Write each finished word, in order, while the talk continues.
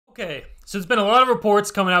Okay, so there's been a lot of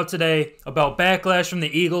reports coming out today about backlash from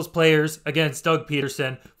the Eagles players against Doug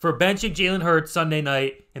Pederson for benching Jalen Hurts Sunday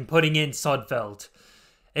night and putting in Sudfeld.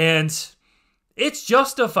 And it's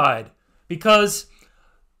justified because,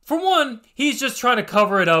 for one, he's just trying to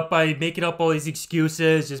cover it up by making up all these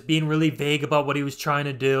excuses, just being really vague about what he was trying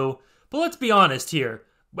to do. But let's be honest here.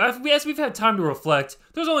 As we've had time to reflect,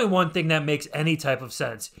 there's only one thing that makes any type of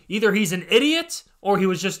sense. Either he's an idiot or he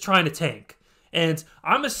was just trying to tank. And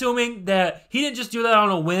I'm assuming that he didn't just do that on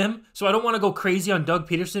a whim, so I don't want to go crazy on Doug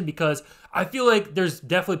Pederson because I feel like there's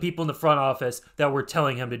definitely people in the front office that were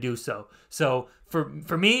telling him to do so. So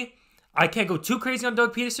for me, I can't go too crazy on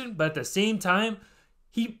Doug Pederson, but at the same time,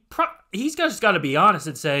 he's just got to be honest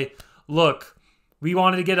and say, look, we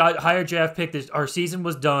wanted to get a higher draft pick. Our season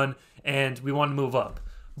was done, and we want to move up.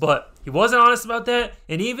 But he wasn't honest about that,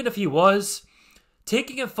 and even if he was,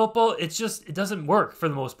 taking in football, it doesn't work for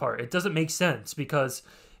the most part. It doesn't make sense because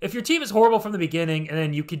if your team is horrible from the beginning and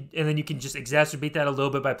then you can just exacerbate that a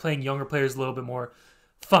little bit by playing younger players a little bit more,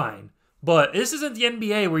 fine. But this isn't the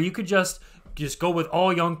NBA where you could just go with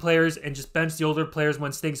all young players and just bench the older players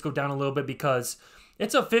once things go down a little bit because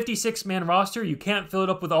it's a 56-man roster. You can't fill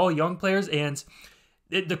it up with all young players, and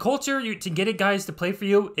the culture to get guys to play for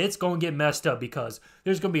you, it's going to get messed up because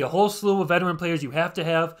there's going to be a whole slew of veteran players you have to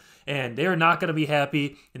have, and they're not going to be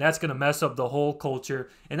happy, and that's going to mess up the whole culture.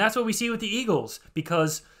 And that's what we see with the Eagles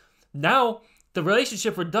because now the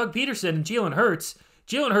relationship with Doug Pederson and Jalen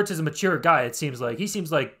Hurts is a mature guy, it seems like. He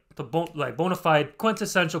seems like the bona fide,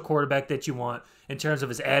 quintessential quarterback that you want in terms of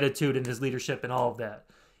his attitude and his leadership and all of that.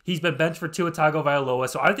 He's been benched for Tua Tagovailoa,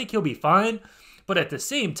 so I think he'll be fine. But at the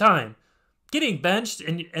same time, getting benched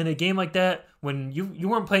in a game like that when you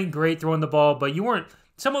weren't playing great throwing the ball, but you weren't.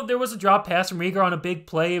 There was a drop pass from Rieger on a big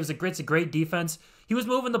play. It's a great defense. He was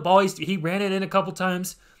moving the ball. He ran it in a couple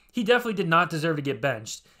times. He definitely did not deserve to get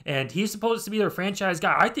benched. And he's supposed to be their franchise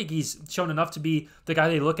guy. I think he's shown enough to be the guy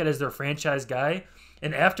they look at as their franchise guy.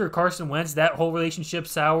 And after Carson Wentz, that whole relationship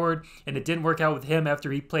soured, and it didn't work out with him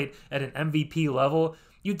after he played at an MVP level.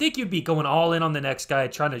 You'd think you'd be going all in on the next guy,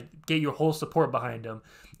 trying to get your whole support behind him.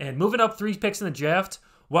 And moving up 3 picks in the draft,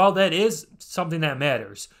 while that is something that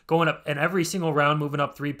matters, going up in every single round, moving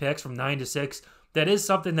up 3 picks from 9 to 6, that is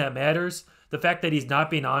something that matters. The fact that he's not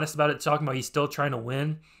being honest about it, talking about he's still trying to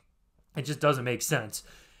win, it just doesn't make sense.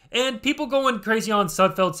 And people going crazy on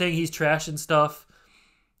Sudfeld saying he's trash and stuff,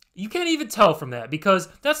 you can't even tell from that because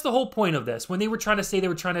that's the whole point of this. When they were trying to say they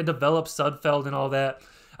were trying to develop Sudfeld and all that,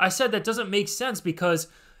 I said that doesn't make sense because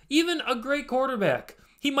even a great quarterback,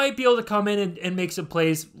 he might be able to come in and make some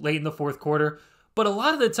plays late in the fourth quarter. But a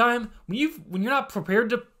lot of the time, when you're not prepared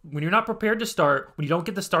to start, when you don't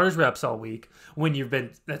get the starters reps all week, when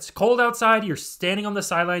it's cold outside, you're standing on the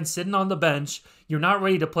sideline, sitting on the bench, you're not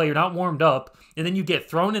ready to play, you're not warmed up, and then you get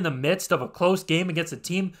thrown in the midst of a close game against a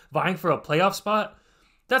team vying for a playoff spot,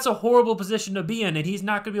 that's a horrible position to be in, and he's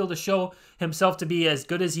not going to be able to show himself to be as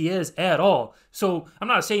good as he is at all. So I'm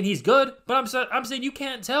not saying he's good, but I'm saying you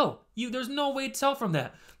can't tell. There's no way to tell from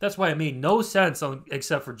that. That's why it made no sense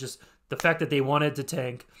except for just the fact that they wanted to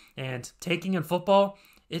tank, and tanking in football,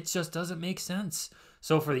 it just doesn't make sense.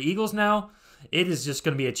 So for the Eagles now, it is just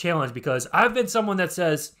going to be a challenge because I've been someone that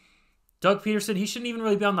says Doug Pederson, he shouldn't even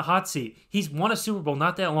really be on the hot seat. He's won a Super Bowl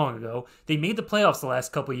not that long ago. They made the playoffs the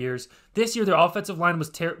last couple of years. This year, their offensive line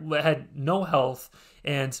had no health,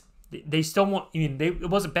 and they still want. It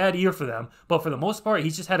was a bad year for them, but for the most part,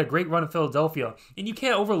 he's just had a great run in Philadelphia. And you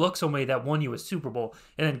can't overlook somebody that won you a Super Bowl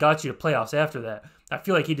and then got you to playoffs after that. I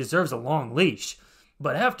feel like he deserves a long leash.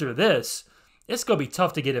 But after this, it's going to be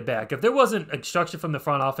tough to get it back. If there wasn't instruction from the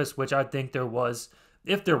front office, which I think there was,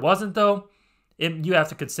 if there wasn't though, you have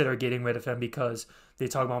to consider getting rid of him because they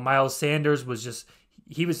talk about Miles Sanders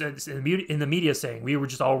he was in the media saying we were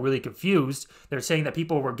just all really confused. They're saying that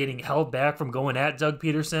people were getting held back from going at Doug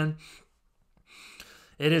Pederson.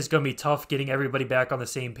 It is going to be tough getting everybody back on the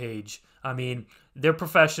same page. I mean, they're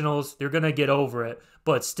professionals. They're going to get over it.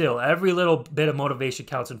 But still, every little bit of motivation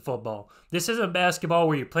counts in football. This isn't basketball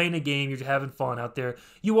where you're playing a game, you're having fun out there.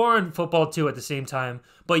 You are in football too at the same time,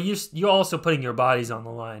 but you're also putting your bodies on the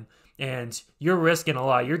line. And you're risking a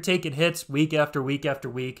lot. You're taking hits week after week after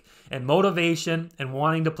week. And motivation and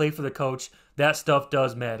wanting to play for the coach, that stuff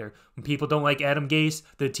does matter. When people don't like Adam Gase,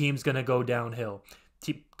 the team's going to go downhill.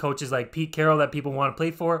 Coaches like Pete Carroll that people want to play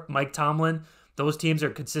for, Mike Tomlin, those teams are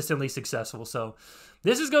consistently successful. So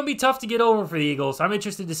this is going to be tough to get over for the Eagles. I'm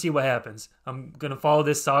interested to see what happens. I'm going to follow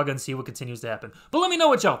this saga and see what continues to happen. But let me know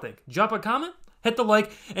what y'all think. Drop a comment, hit the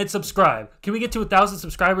like, and subscribe. Can we get to 1,000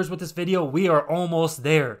 subscribers with this video? We are almost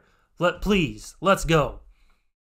there. Please, let's go.